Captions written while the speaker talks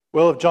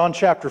Well, of John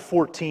chapter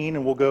 14,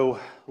 and we'll go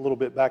a little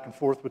bit back and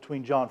forth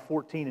between John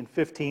 14 and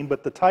 15,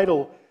 but the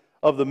title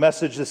of the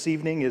message this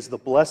evening is The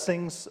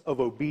Blessings of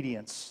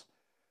Obedience.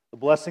 The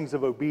Blessings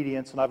of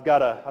Obedience, and I've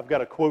got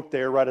a quote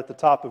there right at the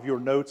top of your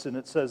notes, and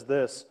it says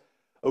this: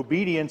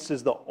 obedience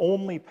is the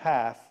only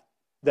path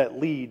that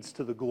leads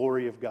to the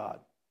glory of God.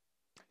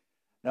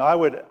 Now, I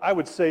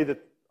would say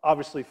that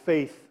obviously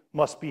faith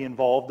must be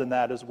involved in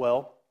that as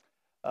well.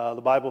 The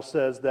Bible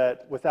says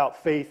that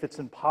without faith it's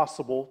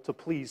impossible to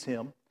please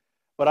Him.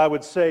 But I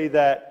would say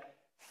that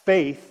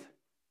faith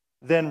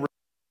then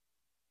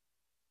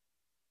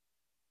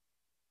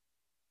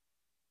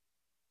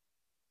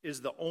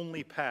is the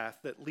only path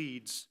that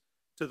leads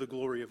to the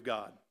glory of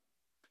God.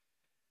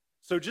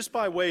 So just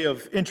by way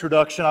of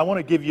introduction, I want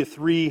to give you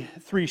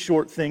three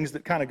short things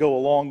that kind of go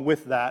along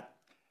with that.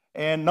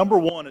 And number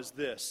one is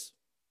this: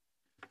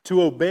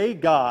 to obey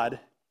God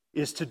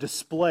is to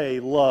display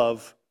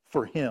love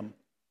for Him.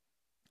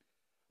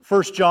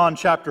 1 John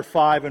chapter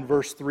 5 and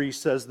verse 3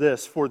 says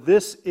this: "For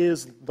this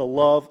is the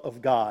love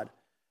of God,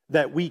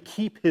 that we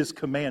keep His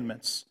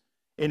commandments,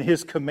 and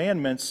His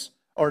commandments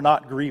are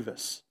not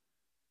grievous."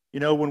 You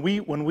know, when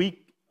we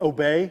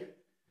obey,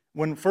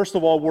 when first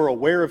of all we're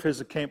aware of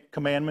His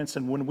commandments,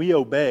 and when we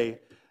obey,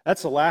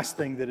 that's the last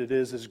thing that it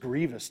is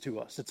grievous to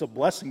us. It's a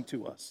blessing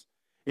to us.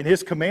 And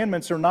His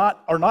commandments are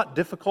not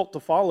difficult to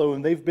follow,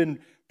 and they've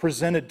been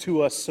presented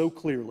to us so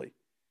clearly.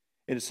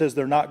 And it says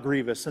they're not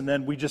grievous. And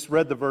then we just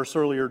read the verse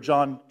earlier,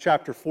 John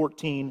chapter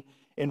 14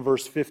 and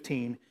verse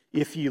 15.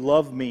 "If ye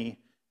love me,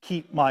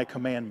 keep my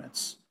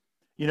commandments."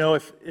 You know,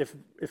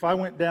 if I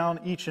went down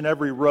each and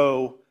every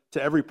row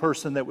to every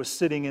person that was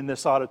sitting in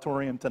this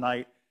auditorium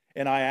tonight,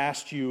 and I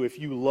asked you if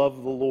you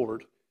love the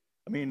Lord,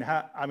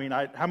 how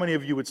many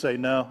of you would say,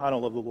 "No, I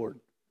don't love the Lord"?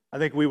 I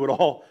think we would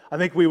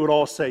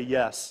all say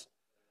yes.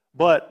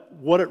 But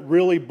what it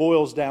really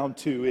boils down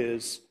to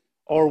is,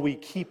 are we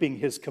keeping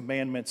His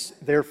commandments,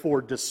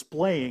 therefore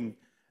displaying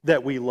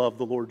that we love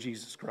the Lord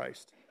Jesus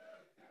Christ?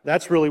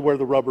 That's really where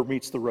the rubber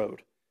meets the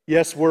road.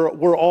 Yes,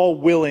 we're all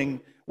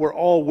willing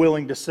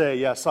to say,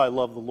 "Yes, I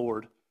love the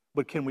Lord,"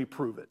 but can we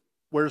prove it?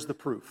 Where's the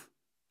proof?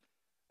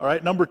 All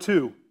right, number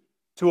two,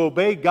 to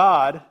obey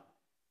God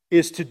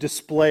is to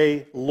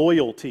display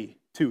loyalty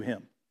to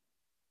Him.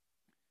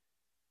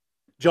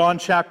 John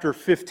chapter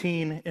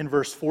 15 and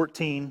verse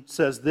 14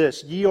 says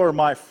this: "Ye are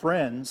my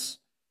friends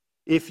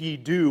if ye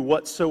do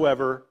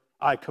whatsoever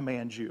I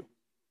command you."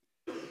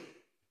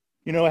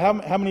 You know,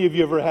 how many of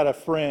you ever had a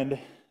friend,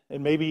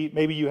 and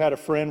maybe you had a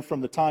friend from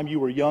the time you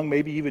were young,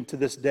 maybe even to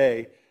this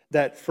day,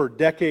 that for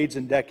decades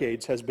and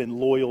decades has been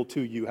loyal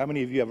to you? How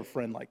many of you have a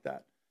friend like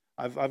that?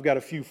 I've got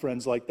a few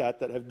friends like that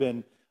have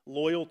been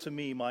loyal to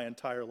me my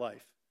entire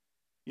life.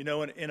 You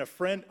know, in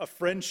a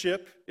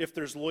friendship, if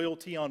there's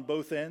loyalty on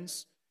both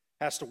ends,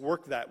 has to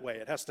work that way.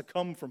 It has to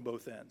come from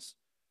both ends.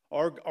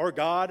 Our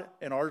God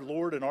and our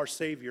Lord and our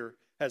Savior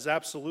has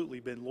absolutely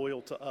been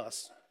loyal to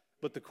us.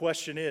 But the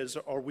question is,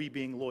 are we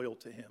being loyal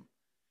to Him?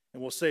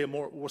 And we'll say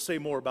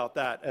more about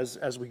that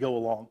as we go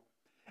along.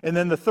 And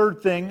then the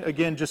third thing,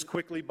 again, just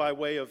quickly by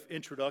way of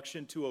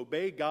introduction, to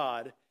obey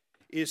God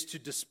is to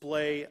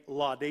display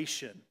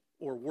laudation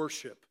or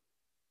worship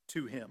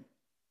to Him.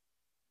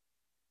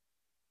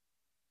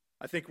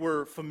 I think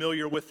we're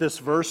familiar with this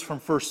verse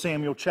from 1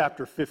 Samuel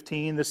chapter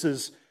 15. This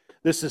is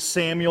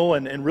Samuel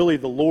and really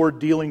the Lord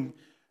dealing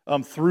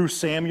through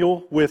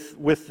Samuel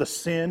with the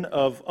sin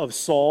of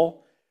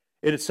Saul.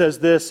 And it says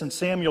this: "And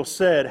Samuel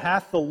said,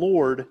 Hath the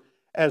Lord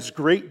as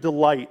great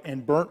delight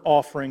in burnt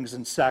offerings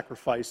and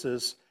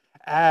sacrifices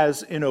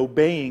as in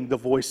obeying the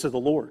voice of the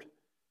Lord?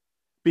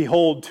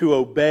 Behold, to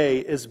obey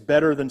is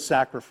better than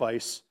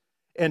sacrifice,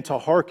 and to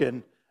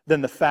hearken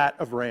than the fat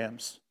of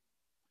rams."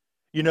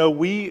 You know,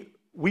 we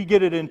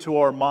get it into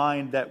our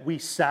mind that we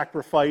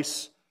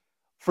sacrifice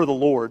for the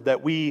Lord,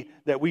 that we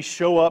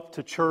show up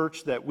to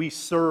church, that we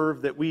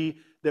serve, that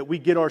we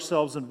get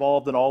ourselves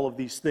involved in all of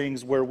these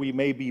things where we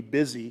may be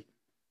busy.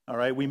 All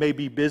right, we may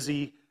be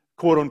busy,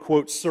 quote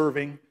unquote,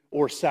 serving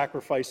or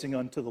sacrificing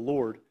unto the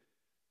Lord.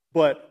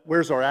 But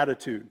where's our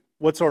attitude?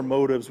 What's our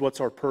motives? What's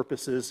our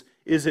purposes?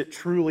 Is it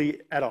truly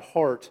at a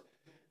heart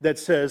that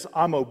says,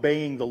 "I'm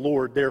obeying the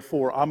Lord,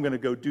 therefore I'm going to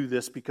go do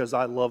this because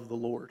I love the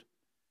Lord"?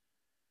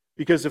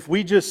 Because if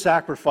we just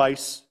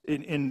sacrifice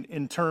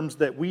in terms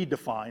that we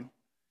define,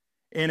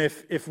 and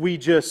if we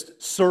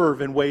just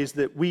serve in ways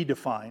that we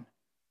define,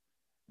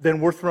 then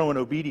we're throwing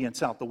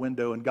obedience out the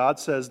window. And God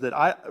says that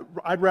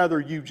I'd rather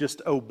you just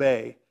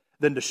obey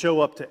than to show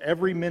up to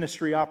every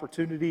ministry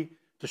opportunity,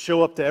 to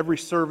show up to every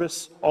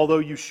service, although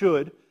you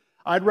should.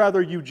 I'd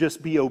rather you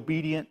just be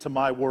obedient to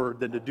my word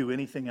than to do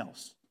anything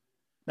else.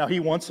 Now, He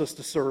wants us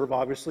to serve,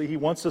 obviously. He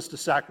wants us to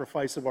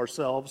sacrifice of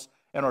ourselves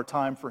and our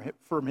time for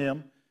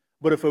Him.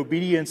 But if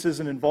obedience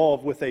isn't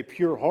involved with a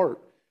pure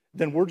heart,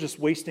 then we're just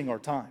wasting our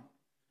time.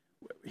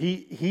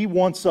 He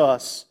wants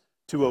us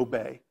to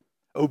obey.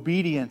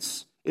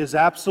 Obedience is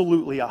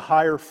absolutely a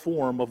higher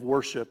form of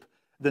worship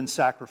than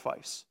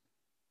sacrifice.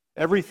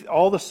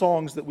 All the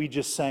songs that we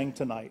just sang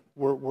tonight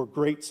were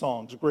great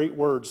songs, great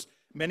words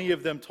Many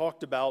of them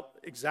talked about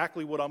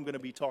exactly what I'm going to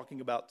be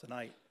talking about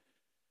tonight.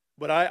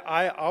 But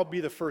I'll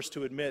be the first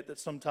to admit that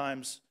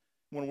sometimes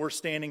when we're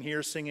standing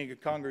here singing a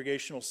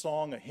congregational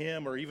song, a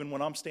hymn, or even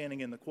when I'm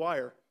standing in the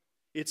choir,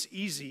 it's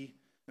easy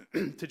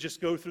to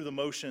just go through the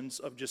motions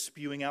of just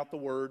spewing out the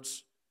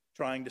words,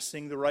 trying to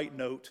sing the right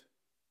note,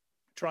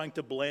 trying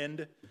to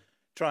blend,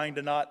 trying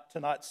to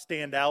not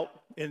stand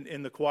out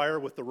in the choir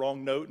with the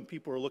wrong note, and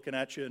people are looking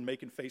at you and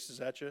making faces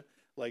at you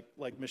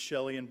like Miss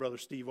Shelley and Brother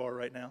Steve are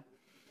right now.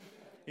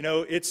 You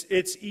know,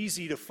 it's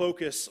easy to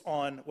focus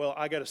on, well,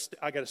 I got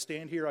to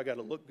stand here, I got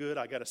to look good,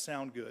 I got to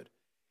sound good,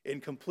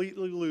 and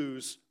completely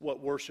lose what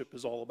worship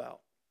is all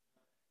about.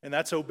 And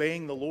that's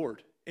obeying the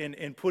Lord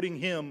and putting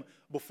Him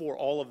before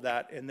all of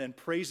that, and then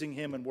praising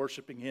Him and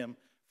worshiping Him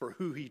for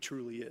who He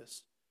truly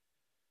is.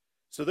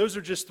 So those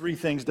are just three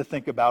things to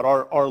think about.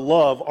 Our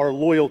love, our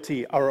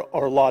loyalty,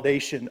 our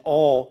laudation,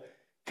 all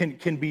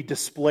can be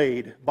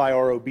displayed by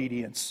our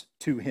obedience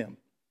to Him.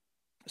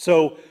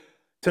 So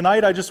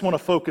tonight I just want to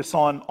focus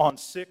on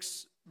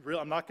six.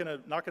 I'm not going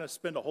to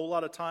spend a whole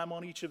lot of time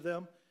on each of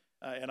them.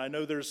 And I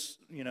know there's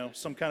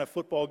some kind of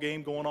football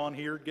game going on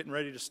here, getting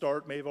ready to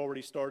start. May have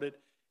already started,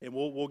 and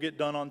we'll get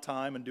done on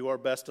time and do our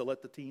best to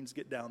let the teens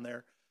get down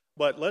there.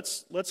 But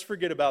let's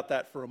forget about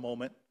that for a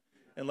moment.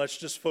 And let's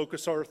just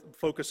focus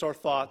our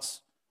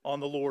thoughts on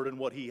the Lord and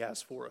what He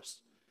has for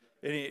us.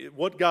 And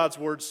what God's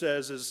Word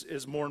says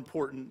is more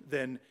important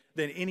than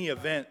any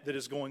event that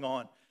is going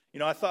on.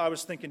 I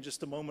was thinking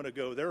just a moment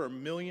ago, there are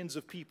millions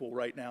of people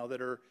right now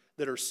that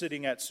are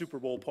sitting at Super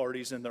Bowl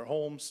parties in their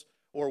homes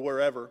or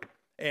wherever,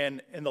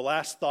 and the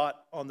last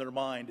thought on their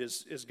mind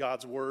is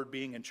God's Word,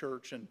 being in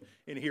church and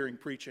hearing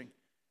preaching.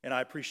 And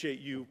I appreciate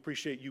you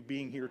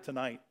being here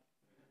tonight.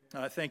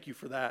 I thank you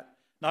for that.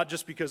 Not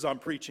just because I'm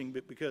preaching,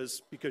 but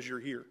because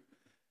you're here.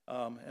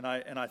 And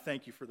I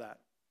thank you for that.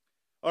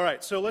 All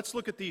right, so let's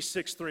look at these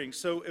six things.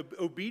 So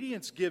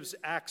obedience gives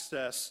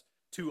access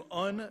to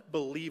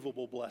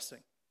unbelievable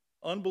blessing.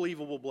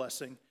 Unbelievable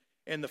blessing.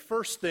 And the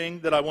first thing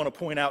that I want to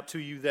point out to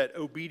you that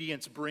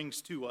obedience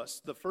brings to us,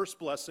 the first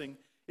blessing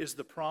is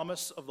the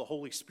promise of the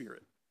Holy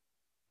Spirit.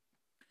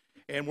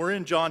 And we're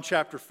in John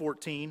chapter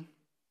 14.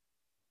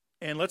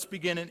 And let's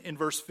begin in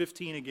verse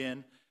 15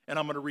 again, and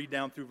I'm going to read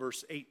down through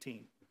verse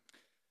 18.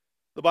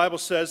 The Bible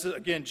says,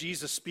 again,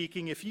 Jesus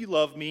speaking, "If ye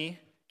love me,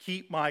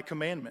 keep my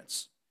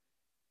commandments."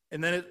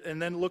 And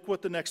then look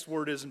what the next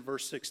word is in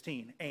verse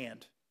 16,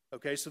 and.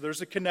 Okay, so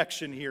there's a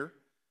connection here.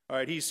 All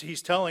right,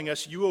 he's telling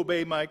us, you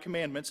obey my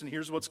commandments, and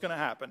here's what's going to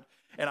happen.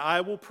 "And I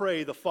will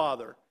pray the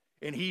Father,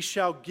 and He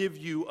shall give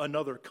you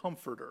another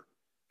comforter,"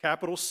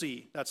 capital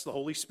C, that's the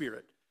Holy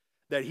Spirit,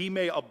 "that He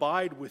may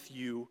abide with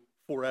you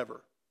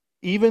forever.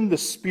 Even the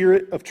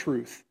Spirit of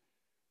truth,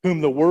 whom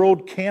the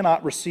world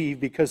cannot receive,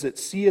 because it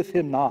seeth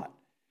Him not,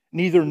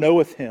 neither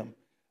knoweth Him.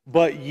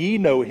 But ye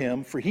know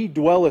Him, for He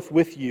dwelleth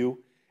with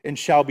you, and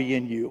shall be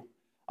in you.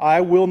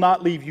 I will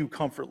not leave you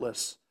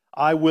comfortless.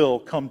 I will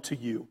come to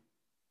you."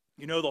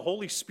 The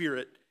Holy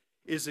Spirit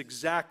is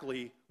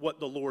exactly what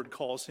the Lord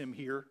calls Him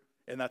here,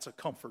 and that's a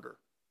comforter.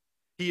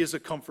 He is a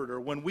comforter.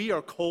 When we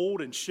are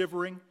cold and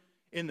shivering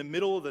in the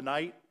middle of the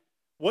night,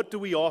 what do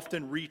we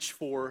often reach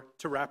for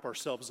to wrap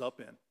ourselves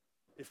up in?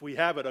 If we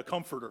have it, a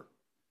comforter.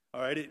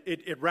 All right,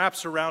 it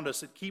wraps around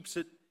us. It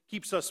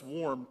keeps us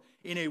warm.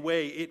 In a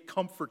way, it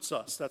comforts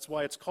us. That's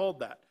why it's called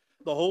that.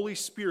 The Holy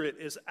Spirit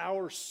is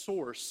our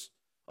source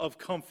of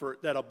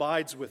comfort that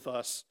abides with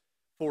us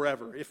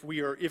forever. If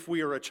we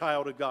are a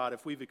child of God,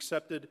 if we've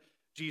accepted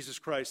Jesus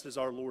Christ as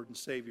our Lord and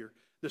Savior,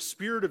 the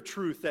Spirit of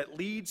truth that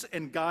leads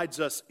and guides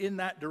us in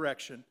that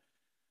direction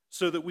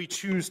so that we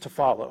choose to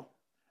follow.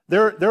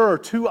 There are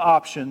two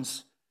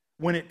options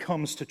when it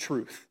comes to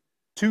truth.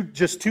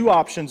 Just two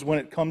options when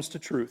it comes to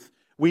truth.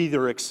 We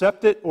either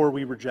accept it or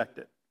we reject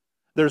it.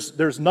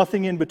 There's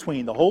nothing in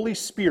between. The Holy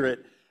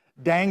Spirit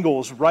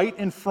dangles right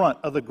in front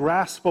of the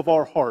grasp of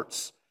our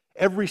hearts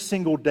every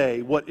single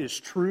day what is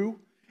true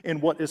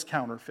and what is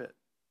counterfeit.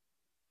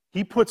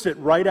 He puts it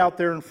right out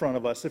there in front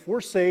of us. If we're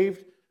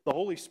saved, the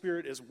Holy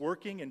Spirit is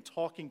working and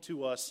talking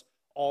to us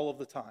all of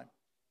the time.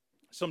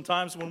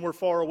 Sometimes when we're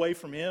far away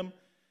from Him,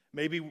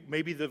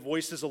 maybe the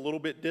voice is a little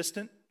bit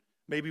distant.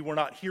 Maybe we're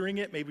not hearing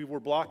it. Maybe we're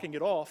blocking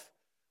it off.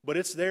 But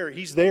it's there.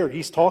 He's there.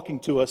 He's talking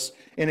to us.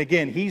 And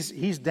again,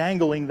 He's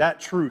dangling that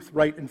truth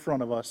right in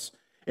front of us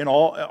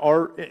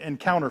and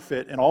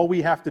counterfeit. And all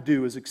we have to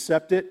do is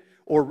accept it,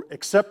 or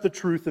accept the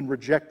truth and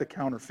reject the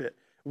counterfeit.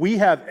 We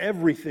have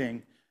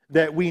everything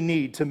that we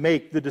need to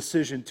make the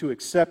decision to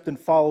accept and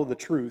follow the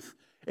truth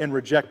and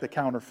reject the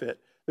counterfeit.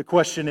 The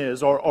question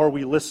is, are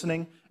we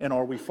listening and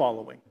are we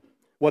following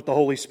what the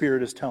Holy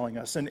Spirit is telling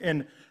us?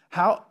 And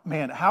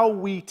how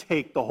we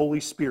take the Holy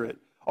Spirit,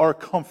 our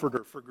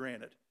comforter, for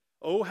granted.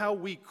 Oh, how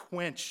we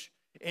quench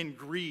and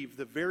grieve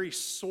the very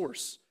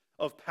source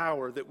of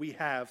power that we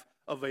have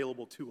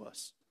available to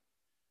us.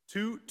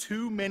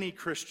 Too many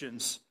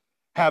Christians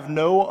have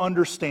no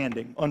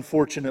understanding,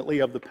 unfortunately,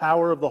 of the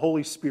power of the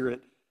Holy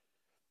Spirit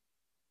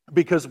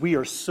because we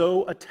are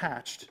so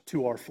attached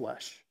to our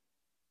flesh.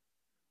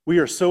 We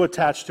are so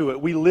attached to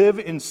it. We live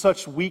in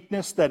such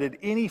weakness that at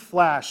any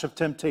flash of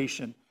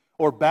temptation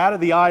or bat of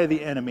the eye of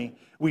the enemy,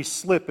 we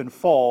slip and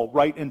fall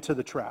right into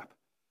the trap.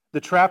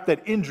 The trap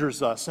that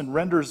injures us and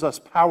renders us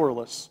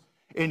powerless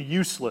and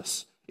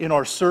useless in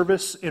our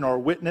service, in our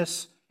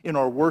witness, in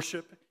our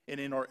worship, and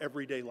in our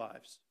everyday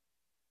lives.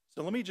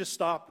 So let me just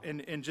stop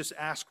and just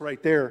ask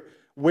right there,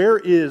 where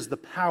is the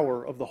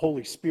power of the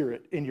Holy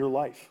Spirit in your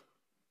life?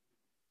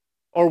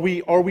 Are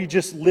we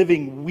just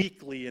living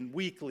weekly and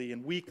weekly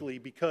and weekly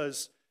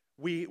because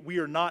we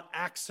are not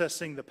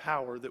accessing the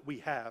power that we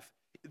have,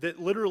 that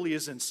literally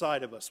is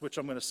inside of us, which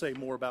I'm going to say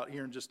more about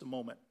here in just a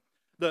moment.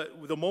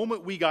 The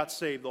moment we got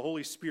saved, the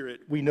Holy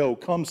Spirit, we know,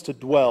 comes to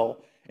dwell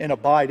and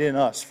abide in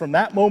us. From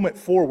that moment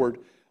forward,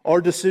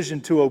 our decision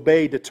to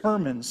obey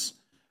determines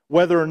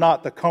whether or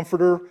not the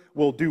Comforter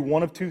will do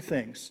one of two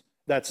things.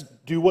 That's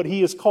do what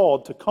He is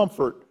called to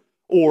comfort,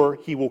 or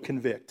He will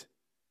convict.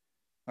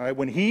 All right,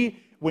 when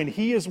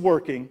He is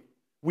working,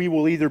 we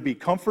will either be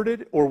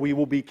comforted or we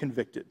will be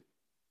convicted.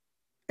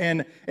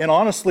 And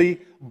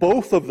honestly,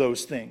 both of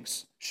those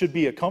things should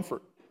be a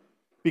comfort.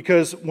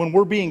 Because when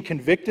we're being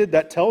convicted,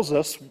 that tells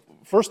us,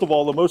 first of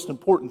all, the most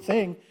important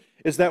thing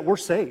is that we're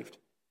saved.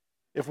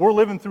 If we're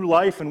living through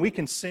life and we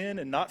can sin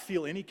and not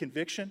feel any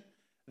conviction,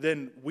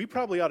 then we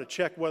probably ought to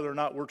check whether or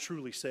not we're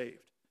truly saved.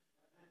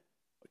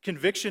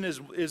 Conviction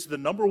is the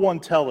number one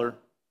teller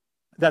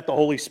that the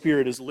Holy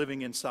Spirit is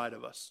living inside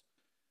of us.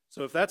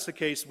 So if that's the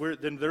case,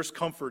 then there's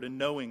comfort in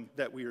knowing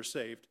that we are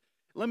saved.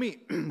 Let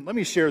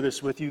me share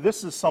this with you.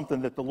 This is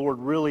something that the Lord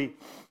really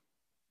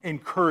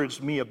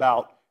encouraged me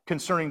about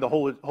concerning the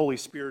Holy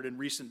Spirit in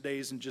recent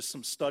days and just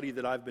some study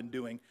that I've been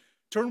doing.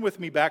 Turn with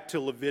me back to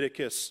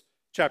Leviticus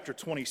chapter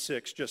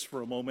 26 just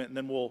for a moment, and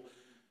then we'll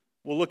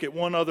look at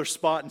one other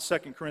spot in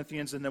 2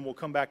 Corinthians, and then we'll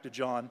come back to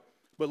John.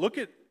 But look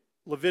at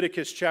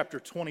Leviticus chapter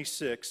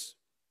 26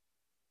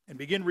 and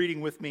begin reading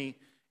with me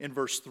in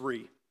verse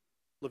 3.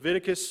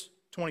 Leviticus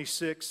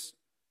 26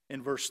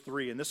 and verse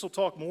 3. And this will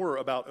talk more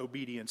about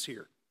obedience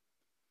here.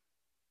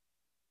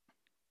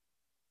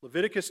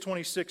 Leviticus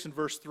 26 and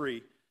verse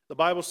 3. The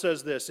Bible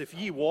says this, if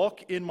ye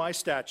walk in my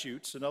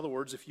statutes, in other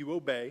words, if you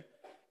obey,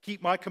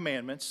 keep my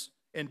commandments,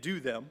 and do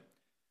them,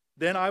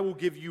 then I will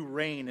give you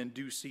rain in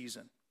due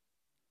season.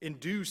 In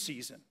due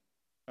season.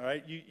 All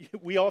right?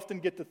 We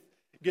often get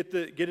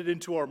it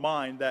into our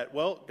mind that,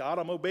 well, God,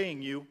 I'm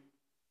obeying you.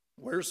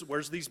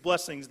 Where's these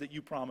blessings that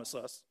you promise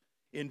us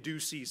in due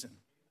season?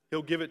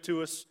 He'll give it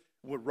to us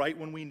right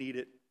when we need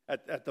it.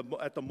 At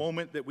the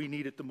moment that we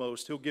need it the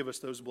most, He'll give us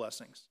those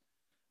blessings.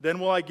 Then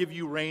will I give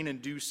you rain in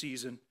due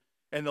season,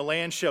 and the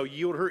land shall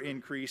yield her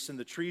increase, and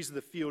the trees of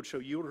the field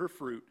shall yield her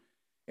fruit.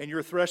 And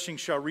your threshing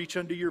shall reach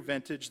unto your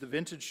vintage, the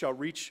vintage shall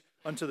reach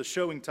unto the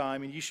showing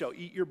time, and ye shall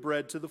eat your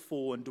bread to the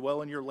full, and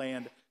dwell in your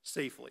land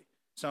safely.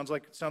 Sounds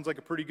like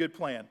a pretty good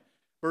plan.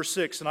 Verse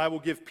 6, and I will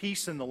give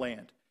peace in the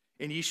land,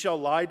 and ye shall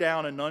lie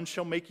down, and none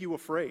shall make you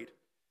afraid.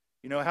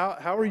 You know,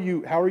 how are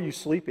you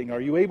sleeping?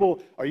 Are you able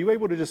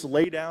to just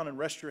lay down and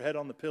rest your head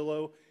on the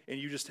pillow, and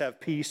you just have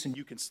peace, and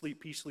you can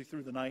sleep peacefully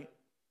through the night?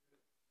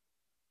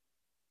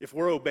 If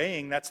we're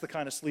obeying, that's the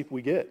kind of sleep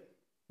we get.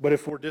 But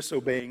if we're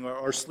disobeying,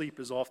 our sleep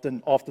is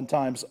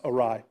oftentimes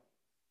awry.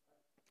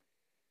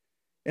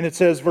 And it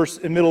says,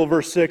 in middle of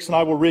verse 6, and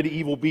I will rid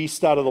evil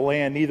beasts out of the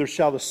land, neither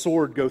shall the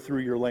sword go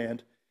through your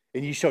land.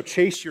 And ye shall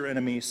chase your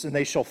enemies, and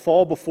they shall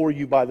fall before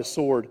you by the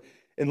sword.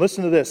 And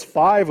listen to this,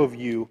 5 of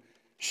you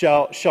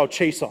shall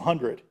chase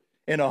 100,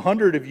 and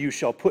 100 of you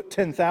shall put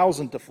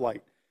 10,000 to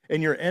flight,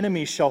 and your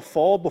enemies shall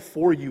fall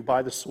before you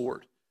by the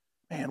sword.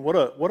 Man, what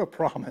a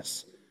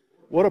promise.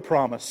 What a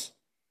promise.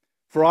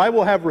 For I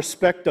will have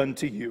respect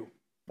unto you.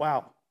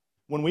 Wow.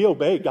 When we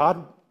obey,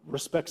 God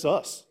respects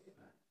us.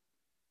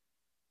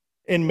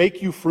 And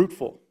make you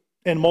fruitful,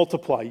 and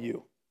multiply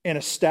you, and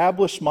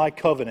establish my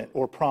covenant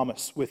or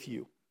promise with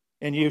you.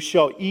 And you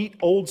shall eat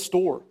old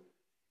store,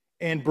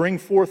 and bring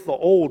forth the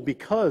old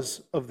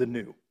because of the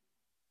new.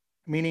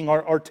 Meaning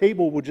our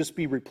table will just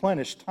be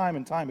replenished time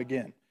and time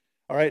again.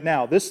 All right,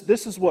 now,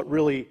 this is what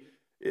really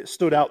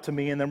stood out to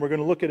me, and then we're going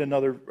to look at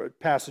another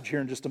passage here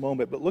in just a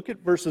moment. But look at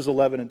verses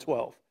 11 and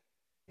 12.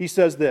 He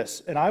says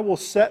this, and I will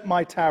set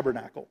my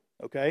tabernacle.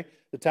 Okay,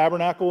 the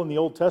tabernacle in the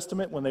Old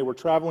Testament, when they were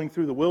traveling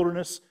through the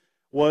wilderness,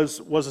 was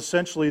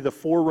essentially the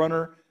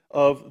forerunner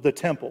of the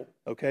temple.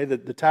 Okay,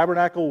 the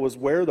tabernacle was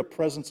where the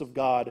presence of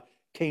God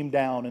came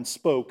down and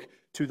spoke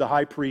to the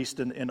high priest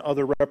and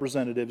other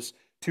representatives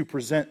to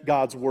present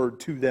God's word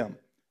to them.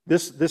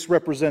 This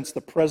represents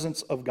the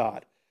presence of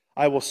God.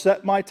 I will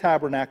set my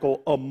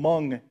tabernacle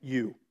among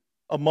you.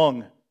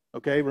 Among,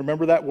 okay,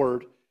 remember that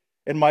word.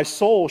 And my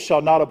soul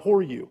shall not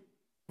abhor you.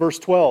 Verse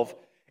 12,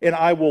 and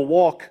I will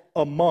walk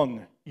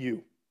among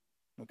you.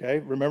 Okay,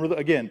 remember that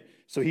again.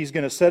 So he's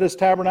going to set his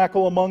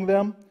tabernacle among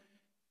them,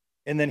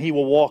 and then he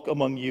will walk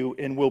among you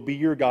and will be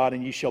your God,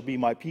 and ye shall be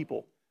my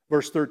people.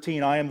 Verse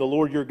 13, I am the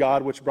Lord your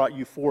God, which brought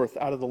you forth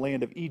out of the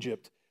land of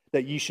Egypt,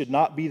 that ye should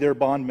not be their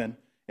bondmen,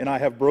 and I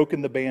have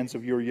broken the bands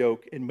of your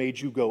yoke and made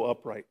you go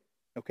upright.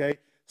 Okay?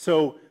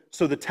 So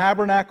the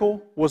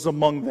tabernacle was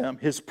among them.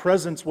 His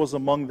presence was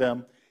among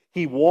them.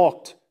 He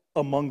walked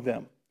among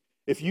them.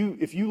 If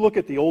you look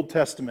at the Old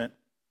Testament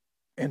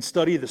and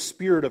study the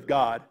Spirit of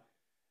God,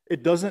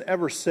 it doesn't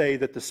ever say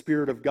that the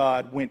Spirit of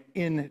God went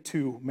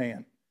into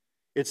man.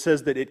 It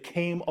says that it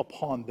came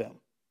upon them.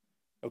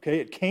 Okay,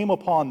 it came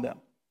upon them.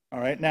 All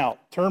right, now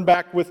turn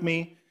back with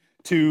me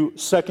to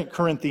 2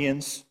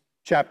 Corinthians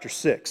chapter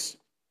 6.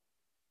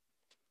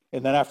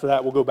 And then after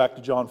that, we'll go back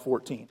to John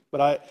 14.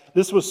 But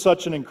this was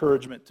such an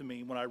encouragement to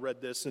me when I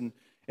read this, and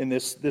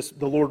the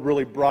Lord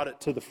really brought it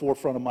to the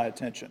forefront of my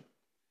attention.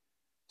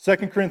 2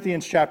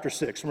 Corinthians chapter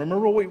 6.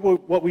 Remember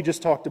what we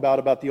just talked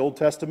about the Old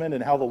Testament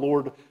and how the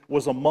Lord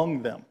was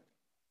among them.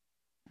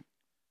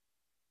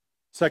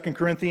 2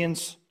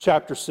 Corinthians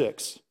chapter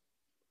 6.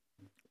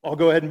 I'll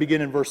go ahead and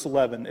begin in verse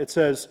 11. It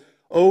says,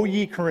 O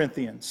ye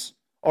Corinthians,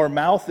 our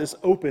mouth is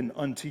open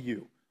unto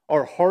you.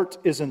 Our heart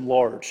is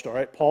enlarged. All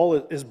right, Paul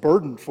is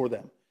burdened for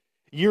them.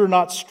 Ye are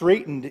not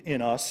straitened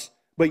in us,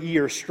 but ye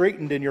are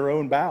straitened in your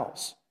own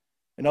bowels.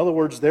 In other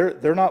words,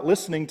 they're not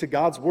listening to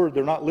God's word.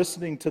 They're not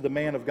listening to the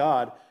man of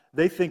God.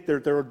 They think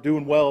they're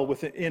doing well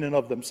within and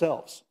of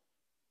themselves.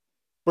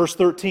 Verse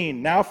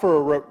 13, now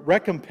for a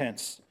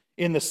recompense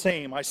in the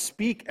same, I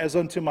speak as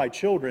unto my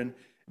children,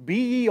 be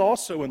ye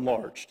also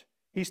enlarged.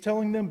 He's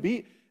telling them,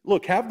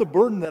 look, have the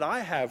burden that I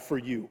have for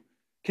you.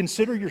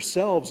 Consider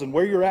yourselves and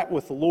where you're at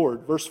with the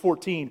Lord. Verse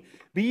 14,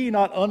 be ye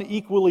not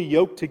unequally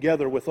yoked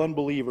together with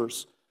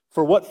unbelievers.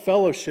 For what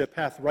fellowship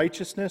hath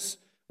righteousness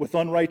with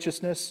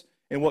unrighteousness,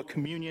 and what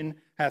communion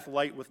hath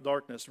light with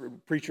darkness? The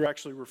preacher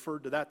actually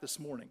referred to that this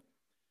morning.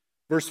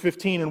 Verse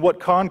 15, and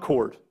what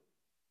concord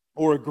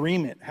or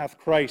agreement hath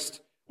Christ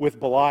with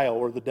Belial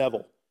or the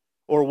devil?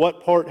 Or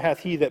what part hath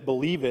he that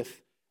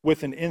believeth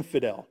with an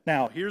infidel?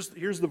 Now, here's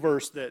the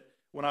verse that,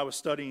 when I was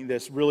studying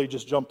this, really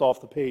just jumped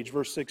off the page.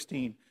 Verse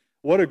 16,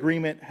 what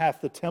agreement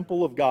hath the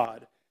temple of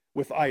God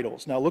with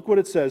idols? Now, look what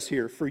it says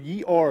here. For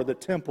ye are the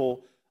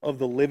temple of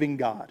the living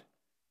God.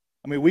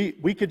 I mean,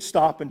 we could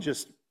stop and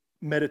just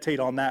meditate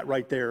on that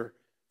right there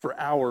for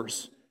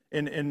hours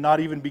and not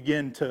even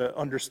begin to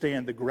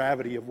understand the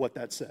gravity of what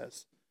that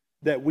says.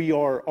 That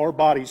our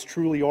bodies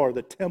truly are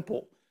the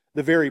temple,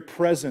 the very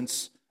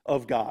presence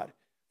of God.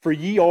 For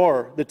ye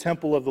are the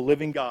temple of the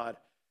living God.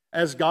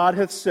 As God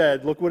hath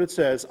said, look what it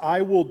says,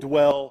 I will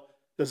dwell,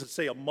 does it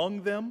say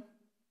among them?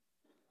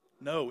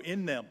 No,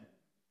 in them.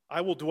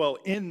 I will dwell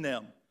in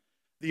them.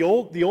 The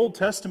Old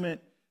Testament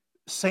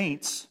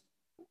saints,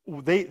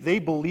 they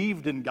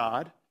believed in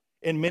God,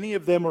 and many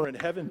of them are in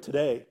heaven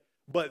today,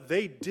 but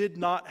they did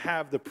not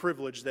have the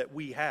privilege that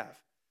we have.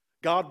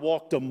 God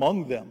walked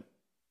among them.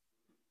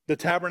 The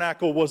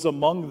tabernacle was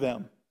among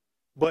them,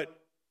 but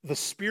the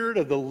Spirit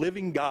of the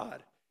living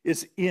God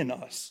is in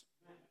us.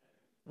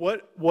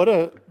 What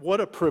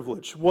a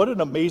privilege. What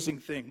an amazing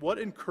thing. What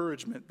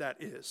encouragement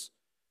that is.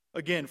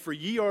 Again, for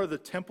ye are the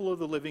temple of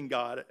the living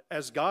God.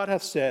 As God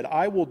hath said,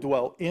 I will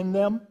dwell in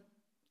them.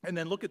 And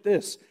then look at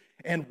this,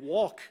 and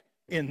walk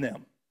in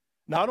them.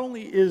 Not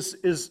only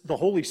is the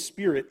Holy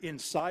Spirit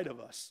inside of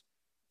us,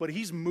 but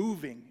He's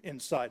moving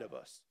inside of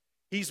us.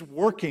 He's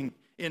working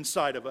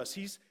inside of us.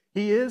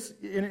 He is,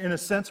 in a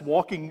sense,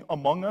 walking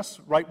among us,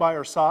 right by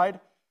our side.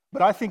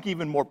 But I think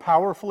even more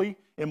powerfully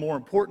and more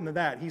important than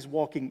that, He's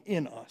walking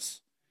in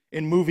us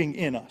and moving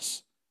in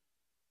us.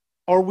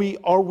 Are we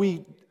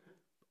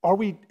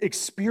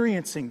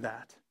experiencing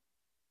that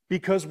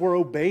because we're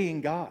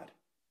obeying God?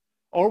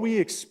 Are we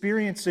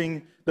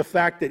experiencing the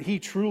fact that He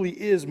truly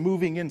is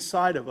moving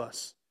inside of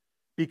us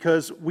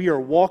because we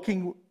are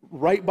walking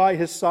right by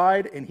His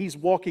side and He's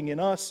walking in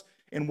us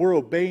and we're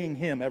obeying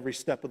Him every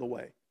step of the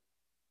way?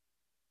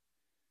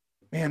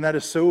 Man, that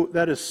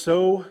is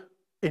so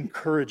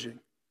encouraging.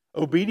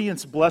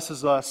 Obedience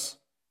blesses us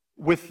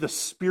with the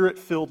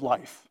Spirit-filled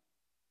life.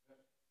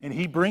 And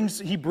He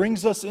brings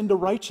us into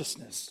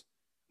righteousness.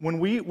 When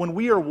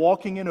we are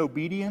walking in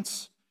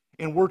obedience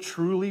and we're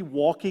truly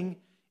walking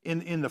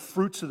in the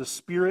fruits of the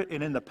Spirit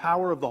and in the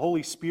power of the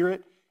Holy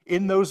Spirit,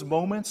 in those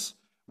moments,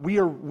 we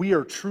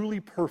are truly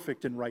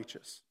perfect and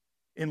righteous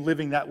in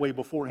living that way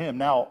before Him.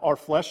 Now, our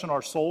flesh and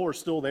our soul are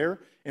still there,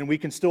 and we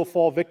can still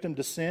fall victim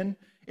to sin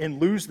and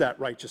lose that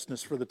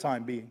righteousness for the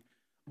time being.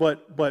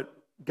 But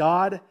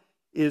God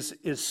is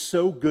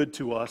so good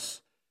to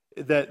us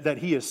that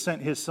He has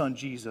sent His Son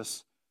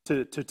Jesus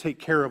to take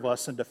care of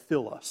us and to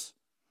fill us.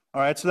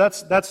 All right, so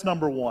that's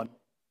number one.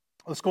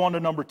 Let's go on to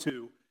number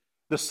two.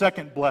 The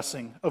second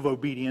blessing of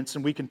obedience,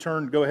 and we can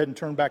go ahead and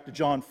turn back to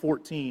John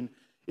 14,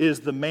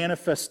 is the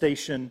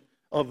manifestation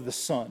of the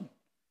Son.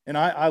 And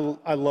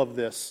I love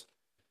this.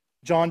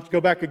 Go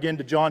back again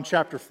to John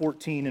chapter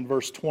 14 and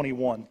verse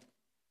 21.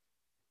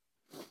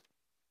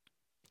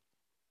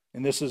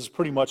 And this is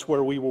pretty much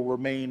where we will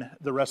remain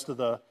the rest of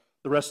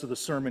the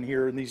sermon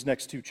here in these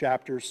next two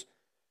chapters.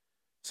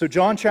 So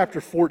John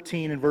chapter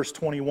 14 and verse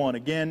 21,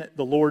 again,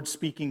 the Lord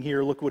speaking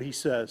here, look what He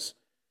says.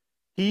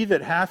 He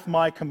that hath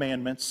my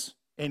commandments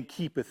and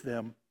keepeth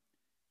them,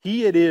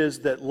 he it is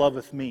that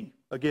loveth me.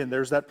 Again,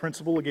 there's that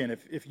principle again.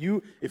 If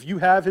you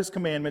have His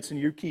commandments and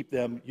you keep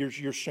them, you're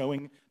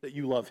showing that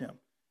you love Him.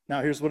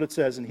 Now here's what it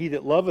says, and he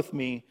that loveth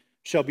me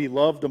shall be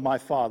loved of my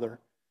Father,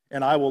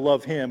 and I will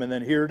love him. And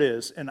then here it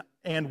is,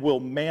 and will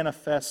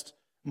manifest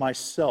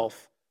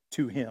myself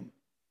to him.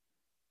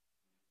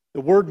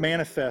 The word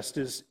manifest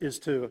is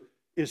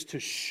to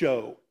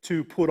show,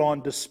 to put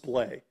on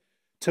display,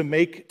 to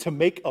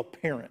make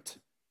apparent.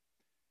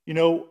 You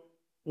know,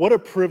 what a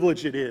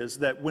privilege it is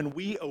that when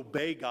we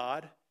obey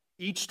God,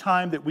 each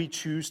time that we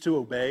choose to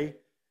obey,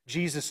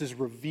 Jesus is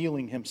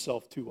revealing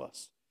himself to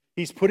us.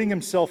 He's putting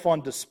himself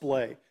on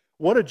display.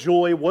 What a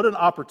joy, what an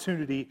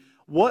opportunity.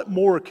 What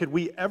more could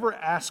we ever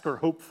ask or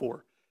hope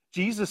for?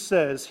 Jesus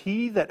says,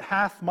 he that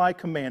hath my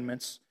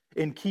commandments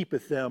and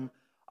keepeth them,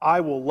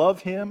 I will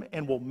love him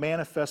and will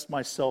manifest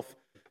myself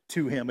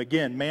to him.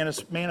 Again,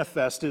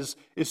 manifest is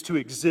to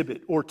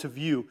exhibit or to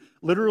view.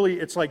 Literally,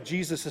 it's like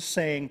Jesus is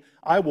saying,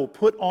 I will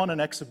put on an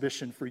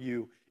exhibition for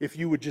you if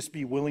you would just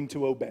be willing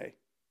to obey.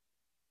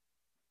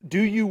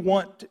 Do you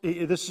want,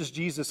 this is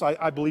Jesus,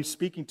 I believe,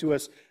 speaking to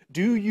us,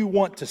 do you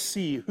want to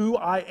see who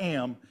I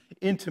am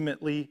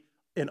intimately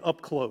and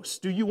up close?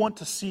 Do you want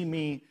to see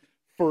me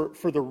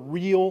for the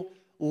real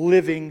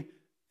living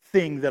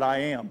thing that I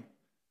am?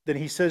 Then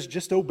he says,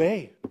 just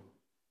obey.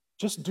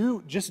 Just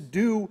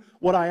do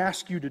what I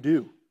ask you to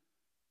do.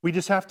 We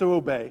just have to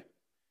obey.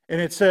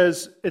 And it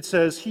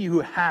says, he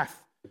who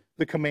hath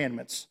the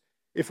commandments.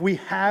 If we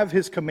have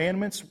his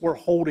commandments, we're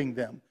holding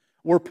them.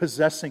 We're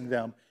possessing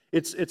them.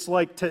 It's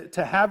like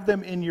to have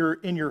them in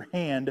your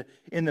hand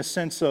in the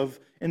sense of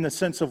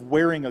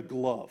wearing a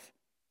glove.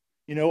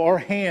 You know, our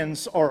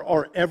hands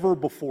are ever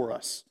before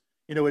us.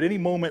 You know, at any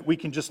moment we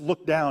can just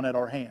look down at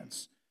our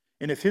hands.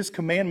 And if his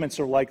commandments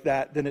are like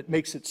that, then it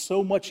makes it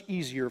so much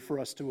easier for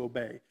us to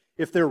obey.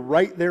 If they're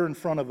right there in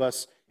front of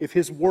us, if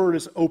his word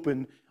is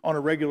open on a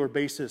regular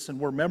basis and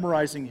we're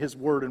memorizing his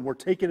word and we're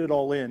taking it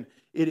all in,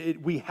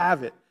 we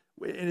have it.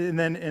 And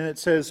it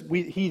says,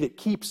 he that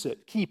keeps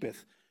it,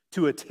 keepeth,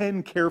 to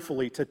attend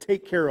carefully, to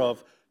take care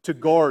of, to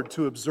guard,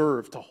 to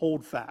observe, to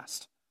hold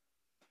fast.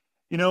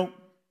 You know,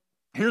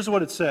 here's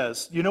what it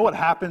says. You know what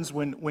happens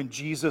when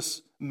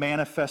Jesus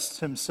manifests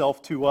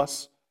himself to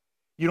us?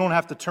 You don't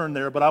have to turn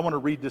there, but I want to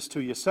read this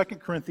to you. 2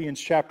 Corinthians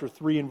chapter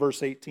 3 and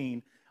verse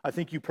 18. I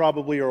think you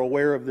probably are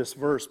aware of this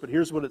verse, but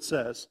here's what it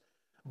says.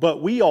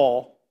 But we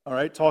all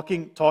right,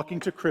 talking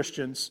to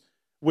Christians,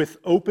 with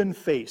open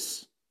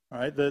face, all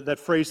right, that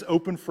phrase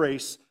open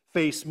face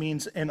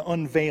means an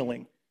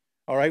unveiling,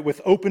 all right,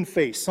 with open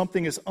face,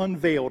 something is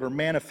unveiled or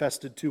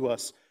manifested to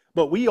us.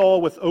 But we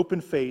all with open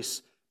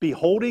face,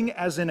 beholding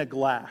as in a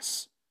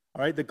glass,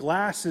 all right, the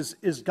glass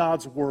is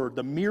God's word,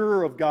 the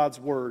mirror of God's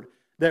word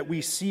that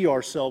we see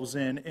ourselves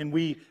in, and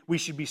we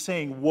should be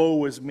saying,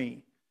 woe is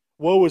me.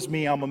 Woe is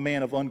me, I'm a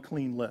man of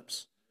unclean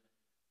lips.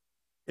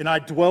 And I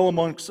dwell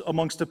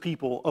amongst a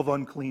people of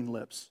unclean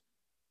lips.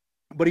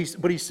 But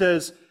he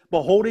says,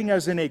 beholding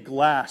as in a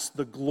glass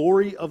the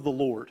glory of the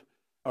Lord,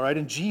 all right,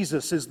 and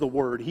Jesus is the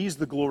Word, He's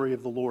the glory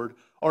of the Lord,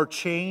 are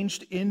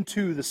changed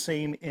into the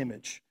same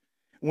image.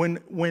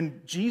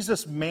 When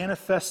Jesus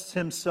manifests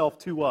Himself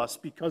to us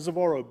because of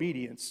our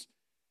obedience,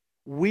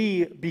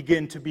 we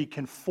begin to be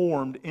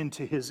conformed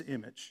into His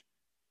image.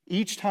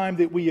 Each time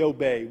that we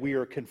obey, we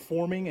are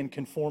conforming and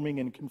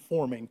conforming and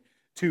conforming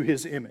to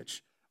His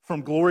image,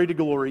 from glory to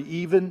glory,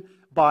 even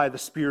by the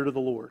Spirit of the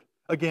Lord.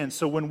 Again,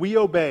 so when we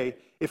obey,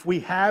 if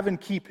we have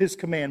and keep His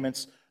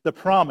commandments, the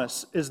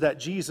promise is that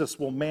Jesus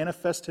will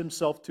manifest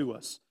Himself to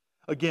us.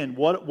 Again,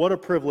 what a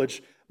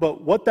privilege.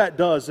 But what that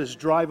does is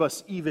drive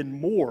us even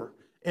more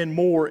and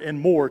more and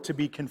more to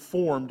be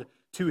conformed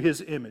to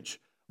His image,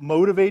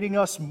 motivating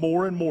us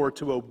more and more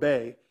to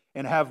obey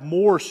and have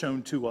more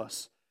shown to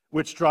us,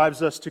 which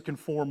drives us to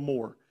conform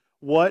more.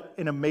 What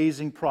an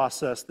amazing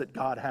process that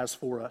God has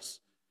for us.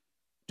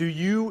 Do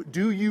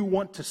you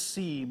want to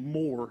see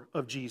more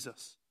of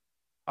Jesus?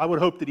 I would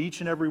hope that each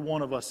and every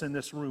one of us in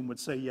this room would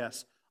say,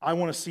 yes, I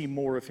want to see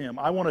more of Him.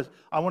 I want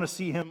to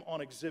see Him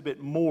on exhibit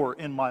more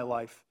in my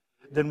life.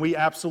 Then we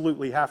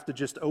absolutely have to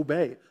just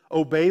obey.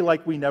 Obey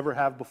like we never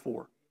have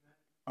before.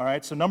 All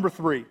right, so number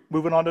 3,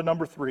 moving on to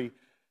number 3.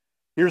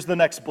 Here's the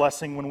next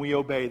blessing when we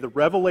obey. The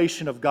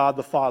revelation of God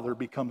the Father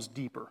becomes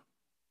deeper.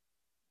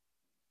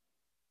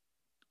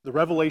 The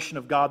revelation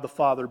of God the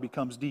Father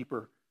becomes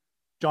deeper.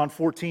 John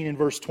 14 and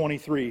verse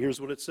 23, here's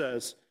what it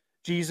says.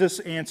 Jesus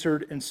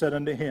answered and said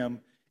unto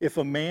him, if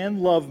a man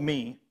love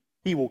me,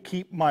 he will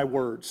keep my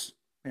words.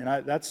 And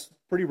that's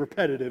pretty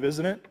repetitive,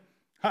 isn't it?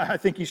 I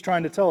think he's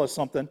trying to tell us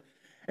something.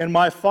 And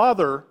my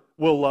Father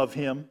will love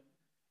him,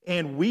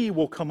 and we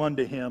will come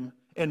unto him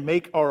and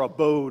make our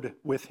abode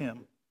with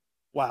him.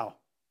 Wow.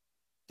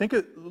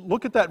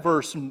 Look at that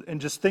verse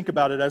and just think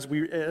about it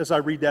as I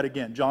read that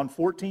again. John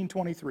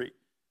 14:23.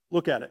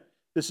 Look at it.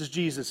 This is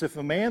Jesus. If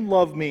a man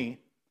love me,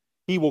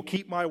 he will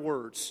keep my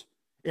words,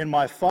 and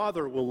my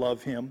Father will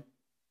love him,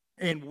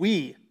 and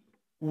we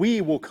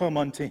will come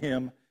unto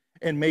him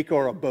and make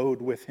our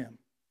abode with him.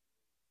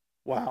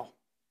 Wow.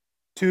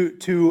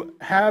 To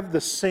have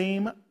the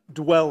same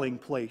dwelling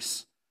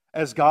place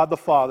as God the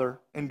Father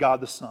and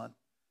God the Son.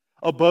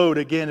 Abode,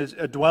 again, is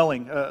a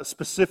dwelling,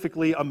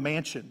 specifically a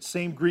mansion.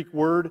 Same Greek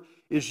word.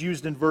 is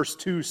used in verse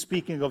 2,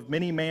 speaking of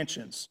many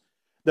mansions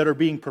that are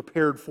being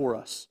prepared for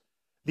us.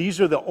 These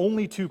are the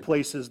only two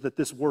places that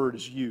this word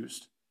is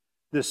used.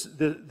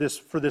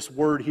 For this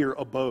word here,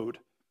 abode.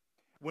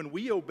 When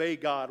we obey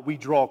God, we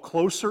draw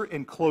closer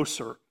and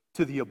closer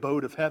to the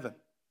abode of heaven.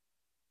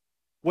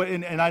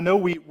 And I know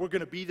we're going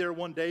to be there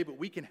one day, but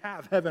we can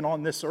have heaven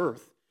on this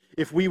earth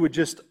if we would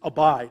just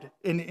abide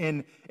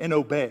and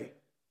obey.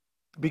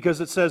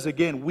 Because it says,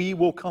 again, we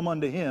will come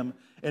unto him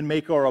and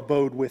make our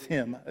abode with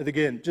him. And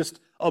again, just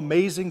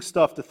amazing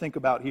stuff to think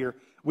about here.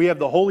 We have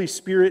the Holy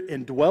Spirit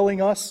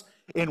indwelling us,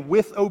 and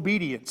with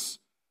obedience,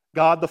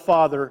 God the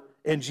Father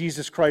and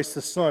Jesus Christ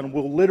the Son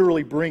will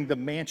literally bring the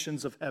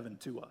mansions of heaven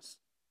to us.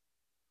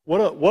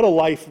 What a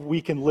life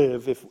we can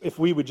live if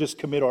we would just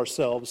commit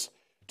ourselves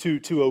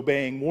to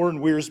obeying. Warren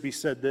Wiersbe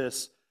said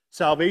this: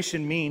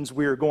 salvation means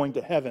we are going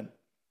to heaven,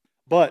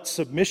 but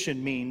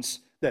submission means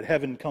that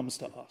heaven comes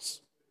to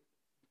us.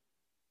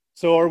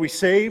 So are we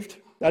saved?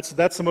 That's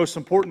the most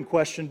important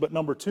question. But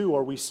number two,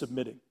 are we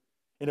submitting?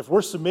 And if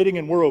we're submitting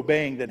and we're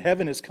obeying, then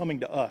heaven is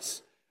coming to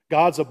us.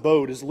 God's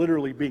abode is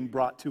literally being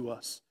brought to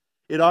us.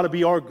 It ought to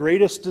be our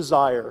greatest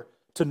desire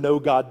to know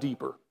God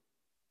deeper.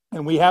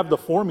 And we have the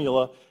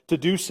formula to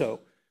do so.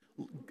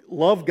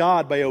 Love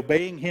God by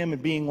obeying him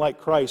and being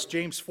like Christ.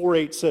 James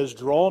 4:8 says,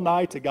 draw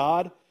nigh to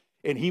God,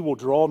 and he will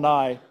draw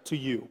nigh to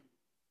you.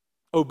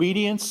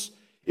 Obedience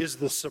is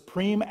the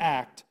supreme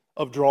act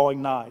of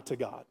drawing nigh to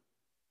God.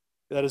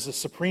 That is a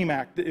supreme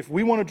act. If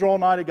we want to draw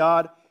nigh to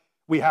God,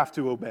 we have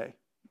to obey.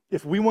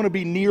 If we want to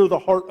be near the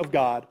heart of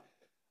God,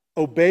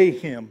 obey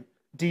him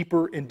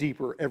deeper and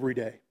deeper every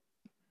day.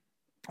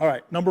 All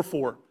right, number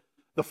 4,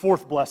 the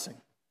fourth blessing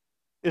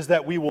is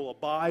that we will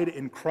abide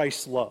in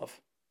Christ's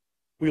love.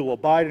 We will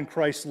abide in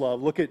Christ's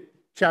love. Look at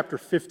chapter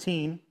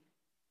 15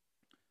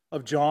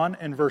 of John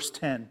and verse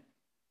 10.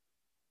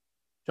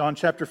 John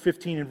chapter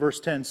 15 and verse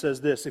 10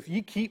 says this: if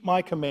ye keep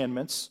my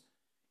commandments,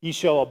 ye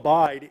shall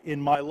abide in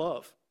my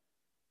love,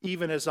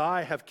 even as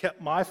I have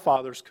kept my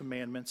Father's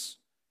commandments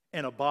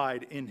and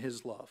abide in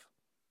his love.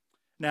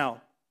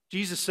 Now,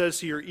 Jesus says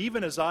here,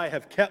 even as I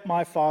have kept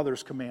my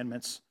Father's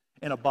commandments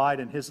and abide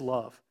in his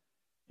love.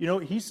 You know,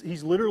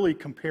 he's literally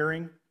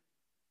comparing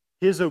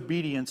his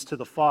obedience to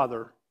the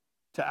Father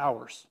to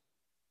ours.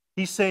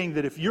 He's saying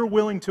that if you're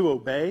willing to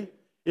obey,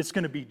 it's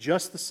going to be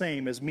just the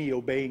same as me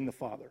obeying the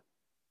Father.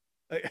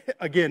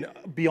 Again,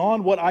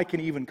 beyond what I can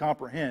even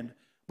comprehend.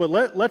 But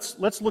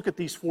let's look at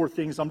these 4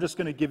 things. I'm just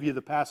going to give you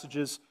the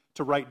passages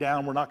to write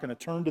down. We're not going to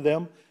turn to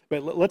them.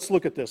 But let's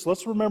look at this.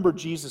 Let's remember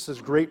Jesus'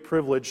 great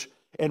privilege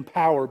and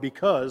power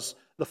because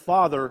the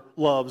Father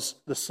loves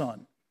the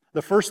Son.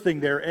 The first thing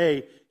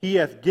there, he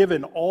hath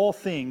given all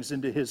things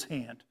into his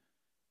hand.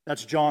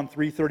 That's John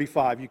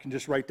 3:35. You can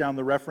just write down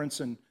the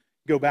reference and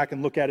go back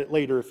and look at it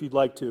later if you'd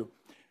like to.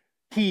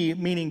 He,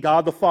 meaning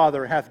God the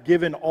Father, hath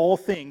given all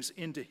things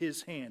into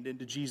his hand,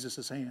 into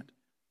Jesus' hand.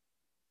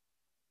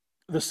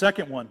 The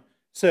second one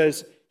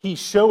says, he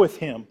showeth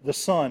him, the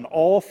Son,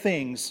 all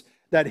things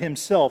that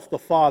himself, the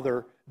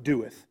Father,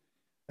 doeth.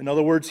 In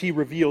other words, he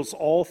reveals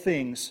all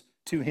things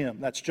to him.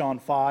 That's John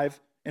 5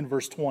 and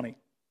verse 20.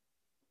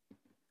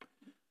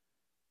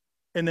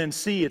 And then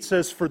C, it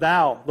says, for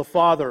thou, the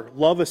Father,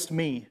 lovest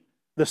me,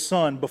 the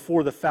Son,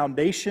 before the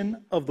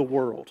foundation of the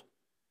world.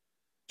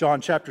 John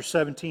chapter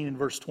 17 and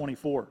verse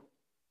 24.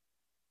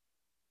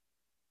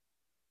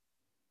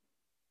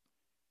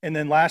 And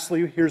then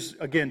lastly, here's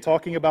again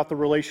talking about the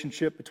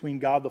relationship between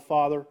God the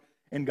Father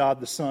and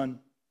God the Son.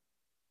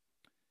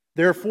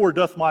 Therefore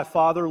doth my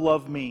Father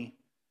love me,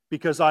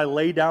 because I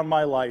lay down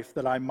my life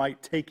that I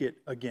might take it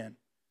again.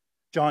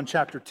 John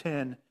chapter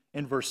 10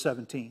 and verse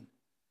 17.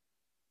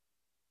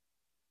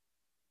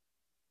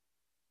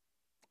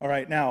 All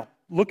right, now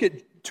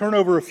turn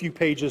over a few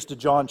pages to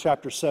John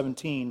chapter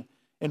 17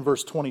 and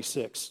verse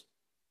 26.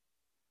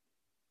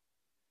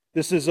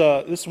 This is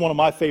one of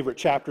my favorite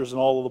chapters in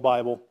all of the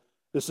Bible.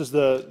 This is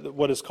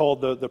what is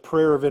called the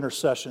prayer of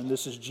intercession.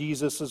 This is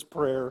Jesus'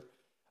 prayer.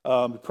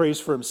 He prays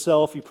for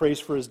himself, he prays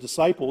for his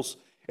disciples,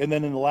 and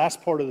then in the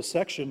last part of the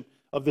section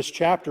of this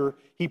chapter,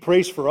 he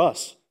prays for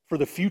us, for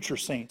the future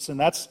saints. And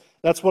that's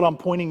what I'm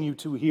pointing you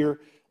to here.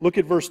 Look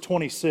at verse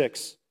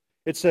 26.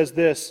 It says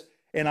this,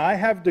 and I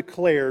have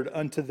declared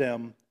unto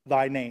them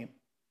thy name,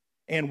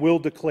 and will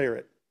declare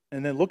it.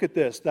 And then look at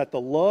this, that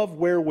the love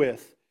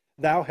wherewith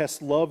thou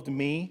hast loved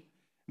me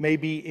may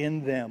be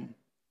in them,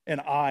 and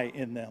I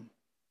in them.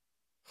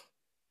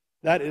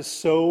 That is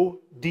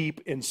so deep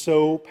and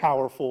so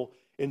powerful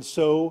and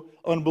so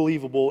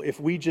unbelievable if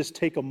we just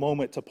take a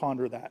moment to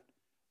ponder that.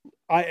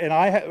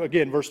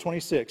 Again, verse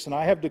 26, and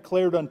I have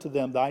declared unto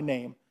them thy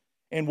name,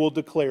 and will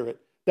declare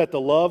it, that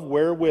the love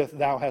wherewith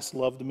thou hast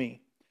loved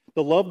me.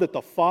 The love that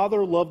the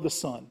Father loved the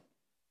Son.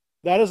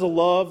 That is a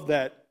love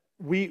that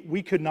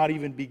we could not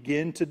even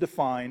begin to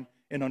define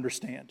and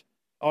understand.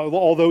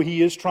 Although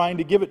he is trying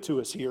to give it to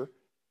us here.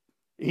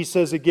 He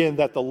says again,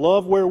 that the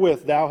love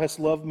wherewith thou hast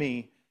loved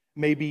me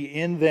may be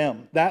in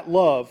them. That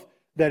love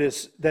that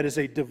is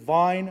a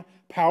divine,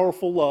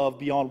 powerful love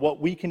beyond what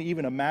we can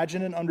even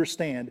imagine and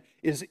understand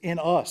is in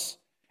us.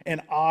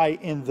 and I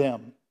in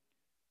them.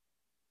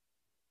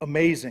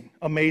 Amazing,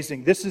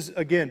 amazing. This is,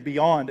 again,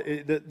 beyond.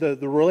 The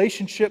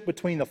relationship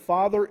between the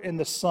Father and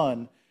the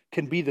Son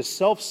can be the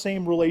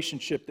self-same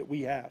relationship that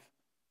we have.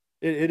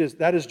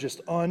 That is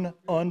just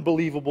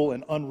unbelievable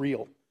and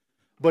unreal.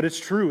 But it's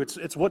true.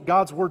 It's what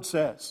God's Word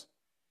says.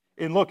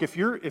 And look, if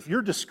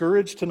you're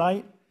discouraged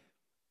tonight,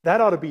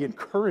 that ought to be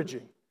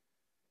encouraging.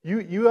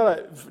 You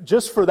ought to,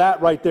 just for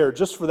that right there,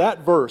 just for that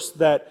verse,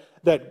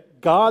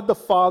 that God the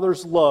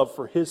Father's love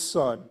for His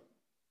Son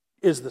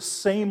is the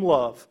same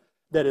love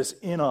that is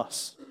in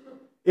us.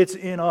 It's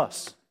in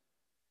us.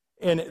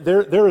 And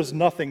there is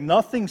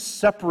nothing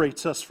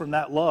separates us from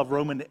that love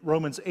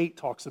Romans 8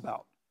 talks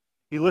about.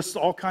 He lists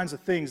all kinds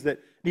of things that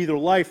neither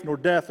life nor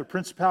death or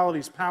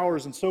principalities,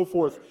 powers, and so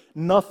forth,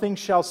 nothing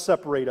shall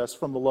separate us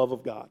from the love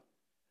of God.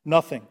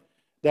 Nothing.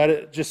 That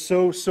is just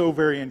so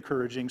very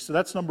encouraging. So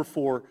that's number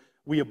 4,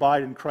 we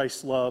abide in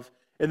Christ's love.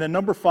 And then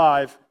number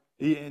 5,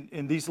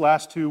 and these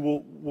last two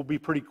will be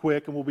pretty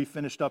quick, and we'll be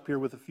finished up here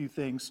with a few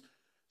things.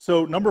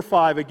 So number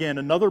 5, again,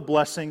 another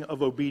blessing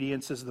of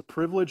obedience is the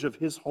privilege of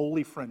His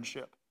holy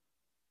friendship.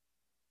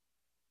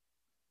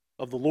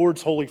 Of the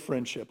Lord's holy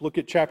friendship. Look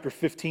at chapter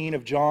 15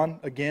 of John,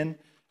 again,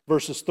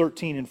 verses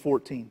 13 and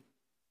 14.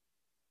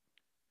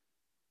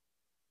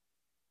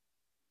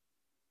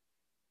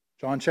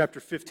 John chapter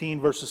 15,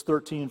 verses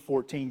 13 and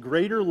 14.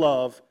 Greater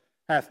love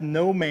hath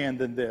no man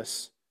than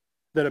this,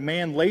 that a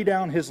man lay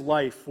down his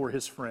life for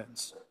his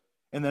friends.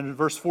 And then in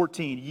verse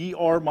 14, ye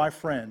are my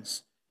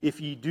friends,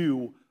 if ye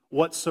do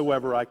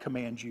whatsoever I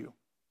command you.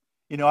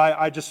 You know,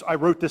 I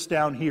wrote this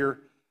down here,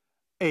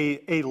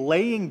 a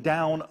laying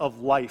down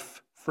of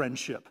life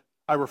friendship.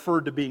 I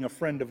referred to being a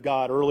friend of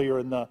God earlier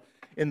in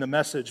the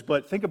message,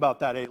 but think about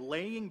that, a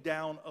laying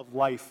down of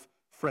life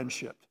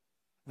friendship.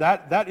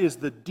 That is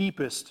the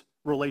deepest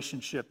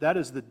relationship. That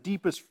is the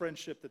deepest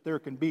friendship that there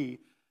can be,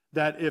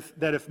 that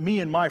if me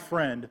and my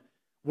friend,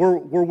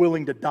 we're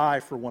willing to die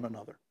for one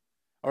another.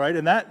 All right,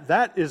 and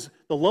that is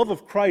the love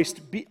of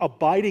Christ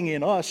abiding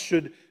in us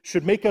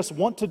should make us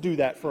want to do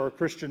that for our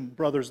Christian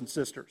brothers and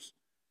sisters.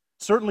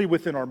 Certainly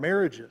within our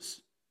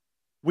marriages.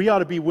 We ought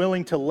to be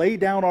willing to lay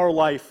down our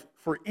life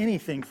for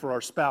anything for our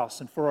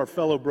spouse and for our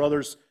fellow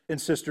brothers and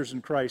sisters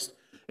in Christ.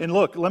 And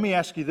look, let me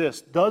ask you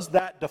this. Does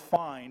that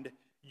define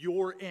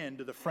your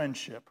end of the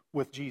friendship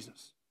with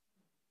Jesus?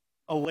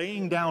 A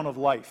laying down of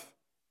life.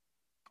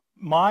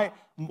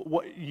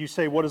 You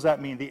say, what does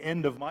that mean? The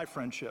end of my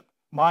friendship.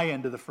 My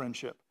end of the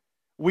friendship.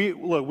 We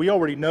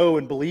already know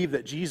and believe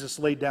that Jesus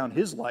laid down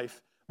His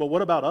life, but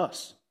what about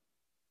us?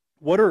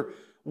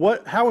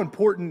 How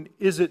important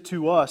is it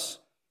to us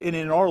and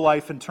in our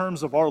life in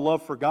terms of our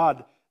love for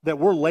God that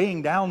we're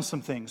laying down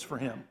some things for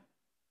Him?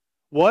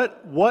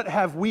 What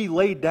have we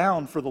laid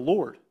down for the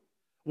Lord?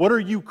 What are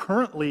you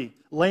currently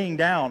laying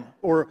down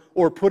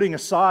or putting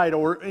aside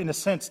or in a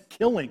sense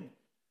killing,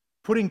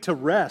 putting to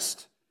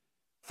rest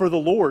for the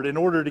Lord in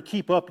order to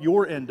keep up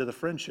your end of the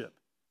friendship?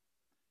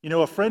 You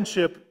know, a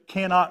friendship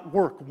cannot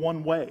work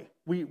one way.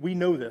 We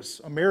know this.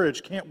 A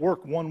marriage can't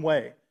work one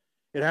way.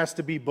 It has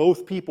to be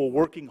both people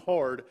working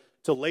hard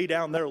to lay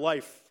down their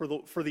life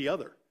for the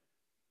other.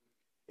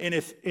 And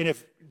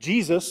if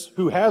Jesus,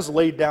 who has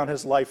laid down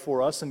His life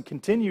for us and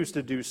continues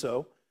to do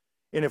so,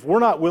 and if we're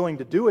not willing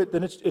to do it,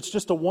 then it's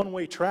just a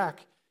one-way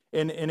track,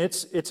 and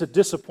it's a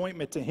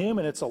disappointment to Him,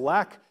 and it's a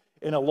lack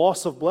and a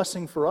loss of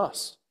blessing for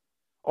us.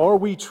 Are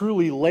we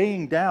truly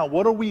laying down?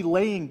 What are we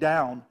laying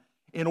down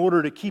in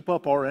order to keep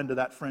up our end of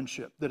that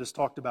friendship that is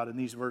talked about in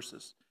these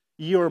verses?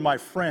 Ye are my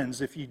friends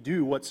if ye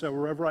do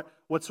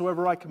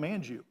whatsoever I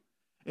command you.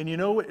 And you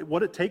know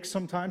what it takes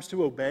sometimes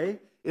to obey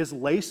is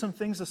lay some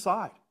things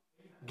aside.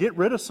 Get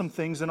rid of some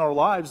things in our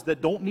lives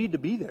that don't need to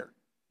be there.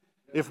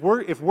 If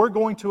we're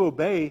going to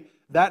obey,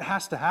 that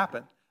has to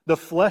happen. The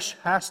flesh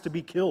has to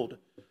be killed.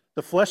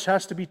 The flesh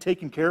has to be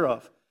taken care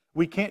of.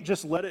 We can't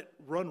just let it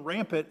run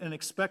rampant and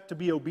expect to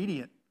be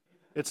obedient.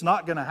 It's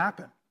not going to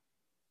happen.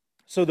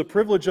 So the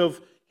privilege of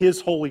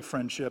His holy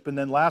friendship. And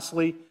then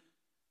lastly,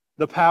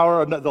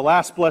 the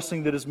last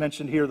blessing that is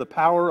mentioned here, the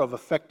power of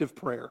effective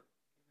prayer.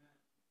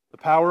 The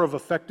power of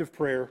effective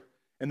prayer.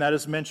 And that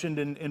is mentioned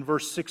in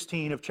verse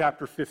 16 of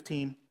chapter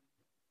 15.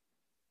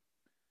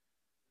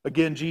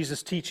 Again,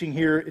 Jesus teaching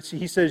here,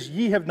 He says,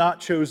 ye have not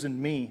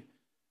chosen me,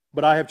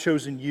 but I have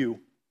chosen you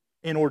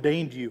and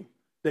ordained you,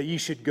 that ye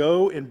should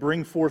go and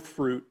bring forth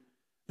fruit,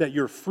 that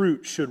your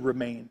fruit should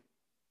remain.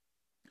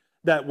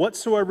 That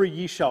whatsoever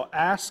ye shall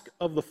ask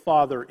of the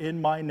Father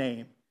in my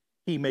name,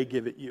 He may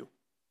give it you.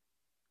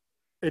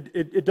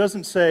 It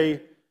doesn't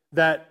say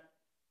that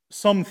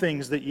some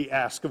things that ye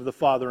ask of the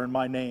Father in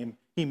my name,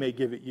 He may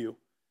give it you.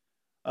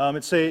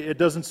 It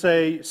doesn't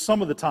say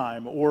some of the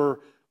time or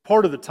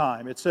part of the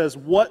time. It says,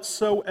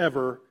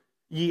 whatsoever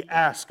ye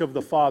ask of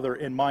the Father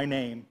in my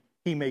name,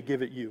 He may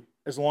give it you.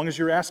 As long as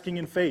you're asking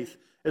in faith,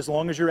 as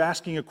long as you're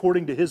asking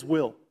according to His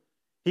will.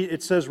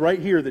 It says right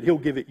here that He'll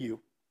give it you.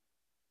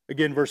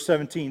 Again, verse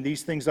 17,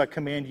 these things I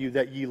command you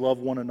that ye love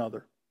one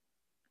another.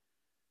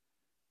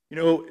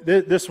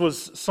 This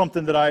was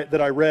something that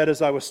I read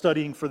as I was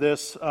studying for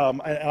this,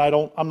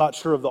 and I'm not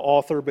sure of the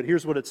author, but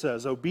here's what it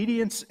says: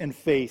 obedience and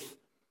faith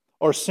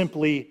are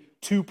simply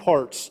two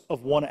parts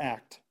of one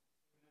act.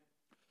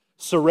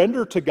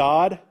 Surrender to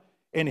God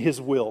and His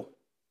will.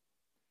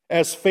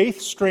 As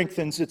faith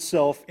strengthens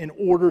itself in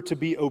order to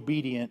be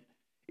obedient,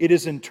 it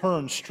is in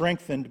turn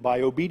strengthened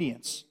by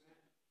obedience.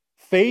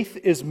 Faith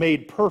is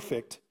made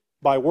perfect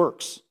by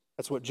works.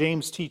 That's what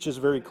James teaches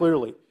very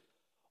clearly.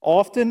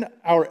 Often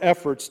our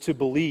efforts to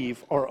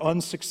believe are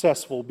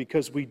unsuccessful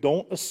because we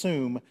don't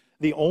assume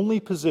the only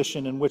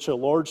position in which a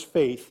large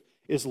faith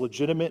is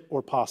legitimate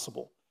or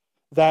possible,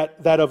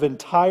 that of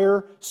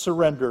entire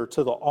surrender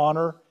to the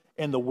honor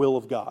and the will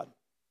of God.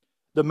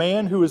 The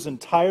man who is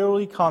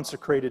entirely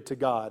consecrated to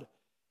God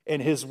and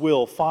His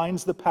will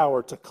finds the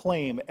power to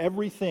claim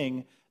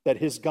everything that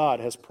his God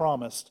has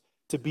promised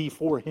to be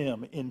for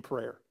him in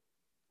prayer.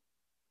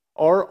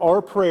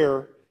 Our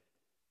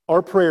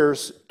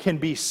prayers can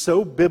be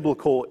so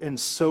biblical and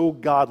so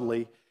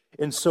godly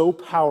and so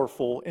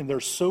powerful, and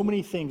there's so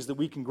many things that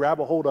we can grab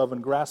a hold of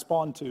and grasp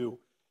onto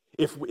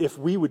if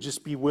we would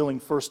just be willing,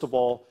 first of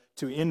all,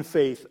 to in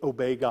faith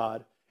obey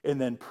God and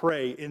then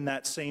pray in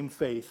that same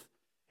faith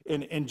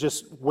and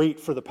just wait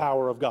for the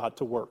power of God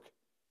to work.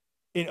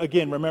 And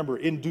again, remember,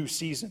 in due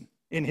season,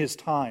 in His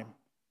time,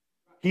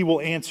 He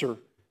will answer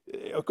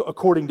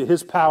according to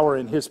His power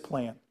and His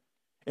plan.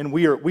 And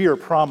we are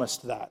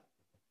promised that.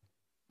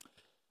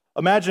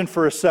 Imagine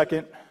for a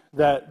second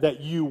that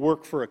you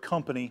work for a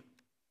company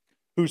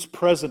whose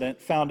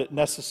president found it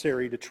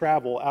necessary to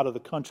travel out of the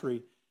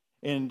country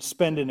and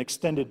spend an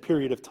extended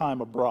period of time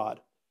abroad.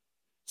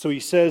 So he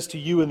says to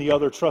you and the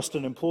other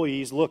trusted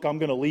employees, look, I'm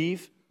going to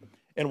leave,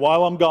 and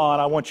while I'm gone,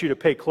 I want you to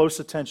pay close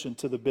attention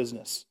to the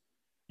business.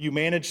 You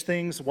manage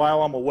things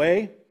while I'm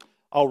away.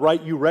 I'll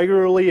write you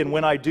regularly, and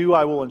when I do,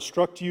 I will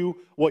instruct you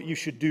what you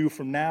should do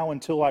from now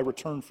until I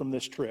return from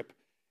this trip.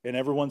 And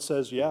everyone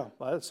says, yeah,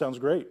 well, that sounds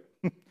great.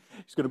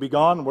 He's going to be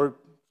gone. We're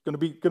going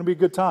to be a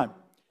good time.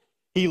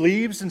 He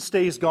leaves and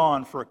stays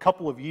gone for a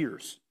couple of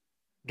years.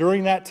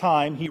 During that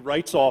time, he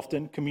writes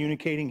often,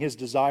 communicating his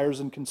desires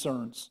and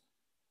concerns.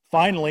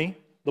 Finally,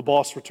 the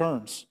boss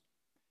returns.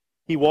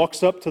 He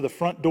walks up to the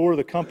front door of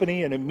the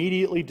company and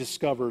immediately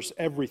discovers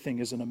everything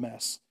is in a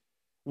mess.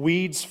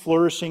 Weeds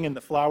flourishing in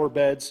the flower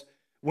beds,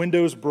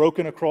 windows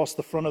broken across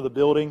the front of the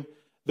building,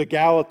 the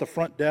gal at the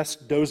front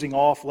desk dozing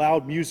off,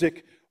 loud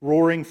music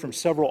roaring from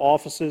several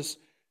offices,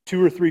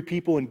 2 or 3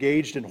 people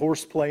engaged in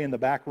horseplay in the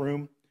back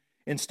room.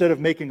 Instead of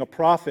making a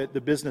profit,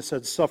 the business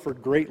had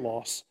suffered great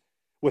loss.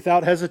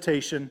 Without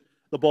hesitation,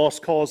 the boss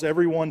calls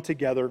everyone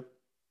together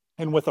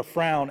and with a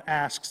frown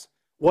asks,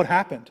 what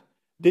happened?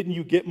 Didn't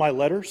you get my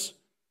letters?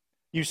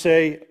 You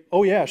say,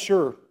 oh yeah,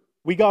 sure,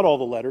 we got all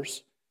the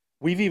letters.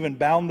 We've even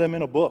bound them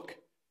in a book,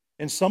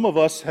 and some of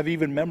us have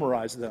even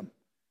memorized them.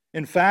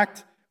 In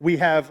fact, we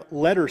have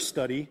letter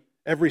study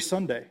every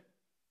Sunday.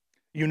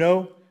 You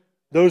know,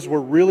 those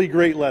were really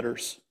great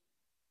letters.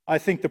 I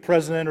think the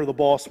president or the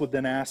boss would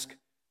then ask,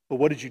 but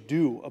what did you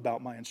do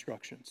about my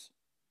instructions?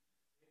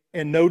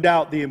 And no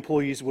doubt the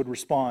employees would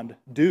respond,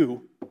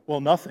 do?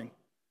 Well, nothing.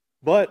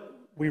 But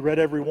we read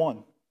every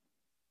one.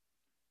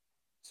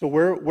 So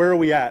where are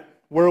we at?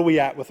 Where are we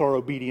at with our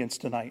obedience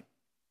tonight?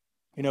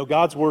 You know,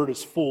 God's word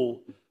is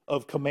full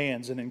of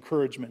commands and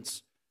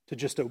encouragements to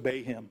just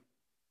obey Him.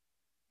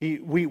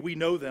 We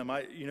know them.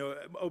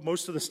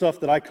 Most of the stuff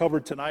that I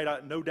covered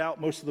tonight, no doubt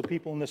most of the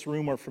people in this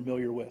room are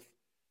familiar with.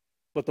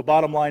 But the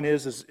bottom line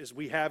is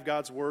we have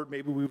God's word.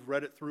 Maybe we've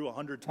read it through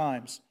 100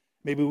 times.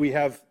 Maybe we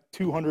have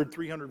 200,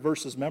 300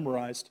 verses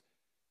memorized.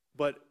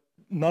 But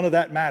none of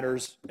that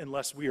matters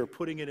unless we are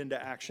putting it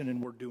into action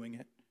and we're doing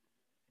it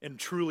and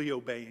truly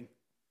obeying.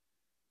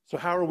 So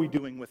how are we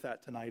doing with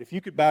that tonight? If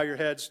you could bow your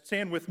heads,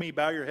 stand with me,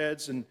 bow your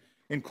heads, and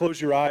close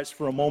your eyes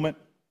for a moment.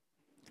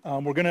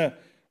 We're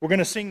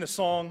gonna sing the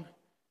song,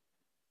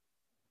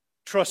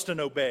 Trust and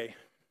Obey.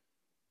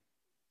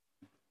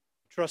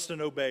 Trust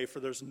and obey, for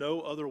there's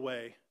no other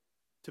way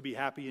to be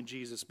happy in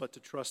Jesus but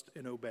to trust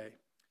and obey.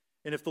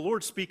 And if the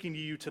Lord's speaking to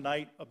you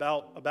tonight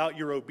about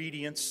your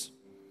obedience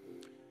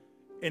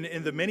and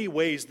in the many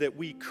ways that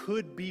we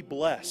could be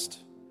blessed,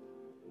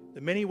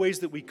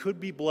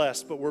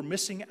 but we're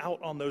missing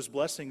out on those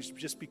blessings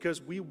just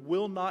because we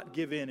will not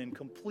give in and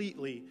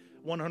completely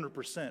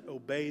 100%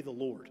 obey the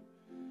Lord.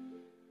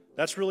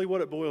 That's really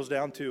what it boils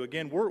down to.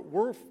 Again,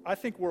 I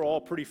think we're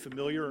all pretty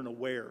familiar and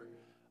aware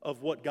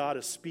of what God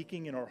is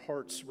speaking in our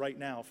hearts right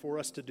now for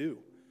us to do.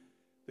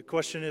 The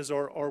question is,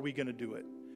 are we going to do it?